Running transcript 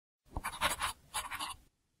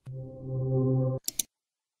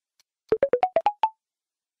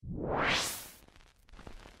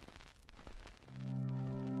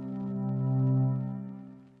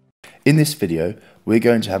In this video, we're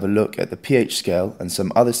going to have a look at the pH scale and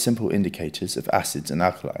some other simple indicators of acids and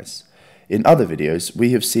alkalis. In other videos,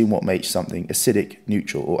 we have seen what makes something acidic,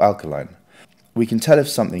 neutral, or alkaline. We can tell if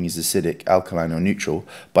something is acidic, alkaline, or neutral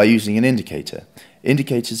by using an indicator.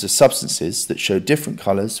 Indicators are substances that show different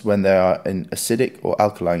colours when they are in acidic or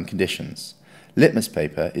alkaline conditions. Litmus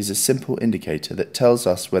paper is a simple indicator that tells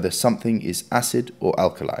us whether something is acid or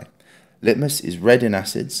alkali. Litmus is red in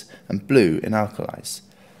acids and blue in alkalis.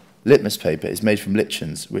 Litmus paper is made from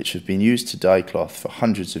lichens, which have been used to dye cloth for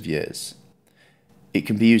hundreds of years. It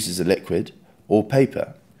can be used as a liquid or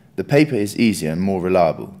paper. The paper is easier and more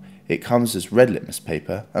reliable. It comes as red litmus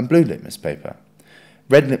paper and blue litmus paper.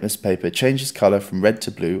 Red litmus paper changes colour from red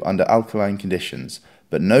to blue under alkaline conditions,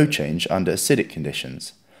 but no change under acidic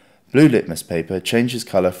conditions. Blue litmus paper changes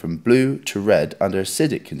colour from blue to red under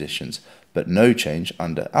acidic conditions, but no change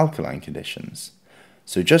under alkaline conditions.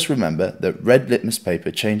 So just remember that red litmus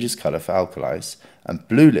paper changes colour for alkalis, and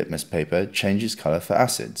blue litmus paper changes colour for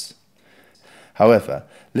acids. However,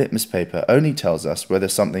 litmus paper only tells us whether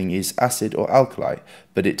something is acid or alkali,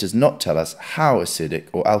 but it does not tell us how acidic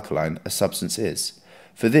or alkaline a substance is.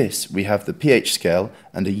 For this, we have the pH scale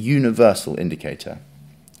and a universal indicator.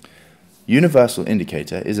 Universal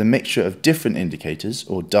indicator is a mixture of different indicators,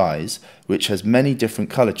 or dyes, which has many different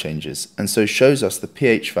colour changes, and so shows us the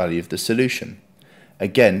pH value of the solution.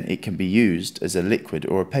 Again, it can be used as a liquid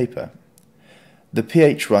or a paper. The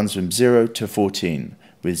pH runs from 0 to 14,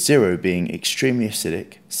 with 0 being extremely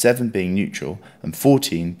acidic, 7 being neutral, and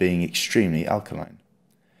 14 being extremely alkaline.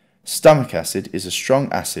 Stomach acid is a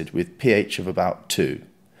strong acid with pH of about 2.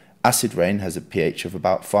 Acid rain has a pH of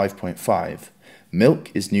about 5.5. Milk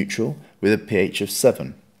is neutral with a pH of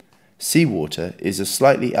 7. Seawater is a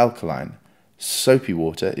slightly alkaline. Soapy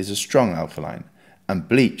water is a strong alkaline. And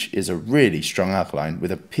bleach is a really strong alkaline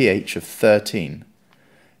with a pH of 13.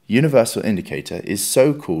 Universal indicator is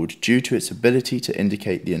so called due to its ability to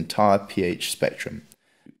indicate the entire pH spectrum.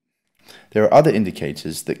 There are other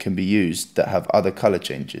indicators that can be used that have other colour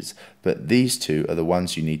changes, but these two are the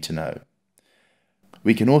ones you need to know.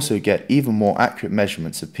 We can also get even more accurate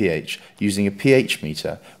measurements of pH using a pH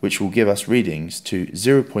meter, which will give us readings to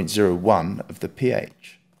 0.01 of the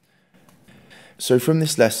pH. So from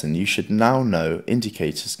this lesson, you should now know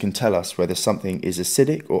indicators can tell us whether something is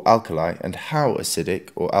acidic or alkali and how acidic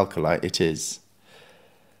or alkali it is.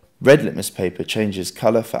 Red litmus paper changes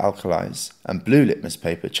colour for alkalis, and blue litmus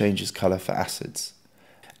paper changes colour for acids.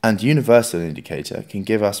 And universal indicator can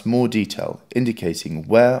give us more detail, indicating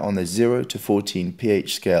where on the 0 to 14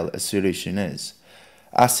 pH scale a solution is.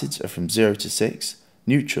 Acids are from 0 to 6,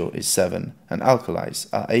 neutral is 7, and alkalis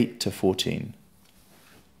are 8 to 14.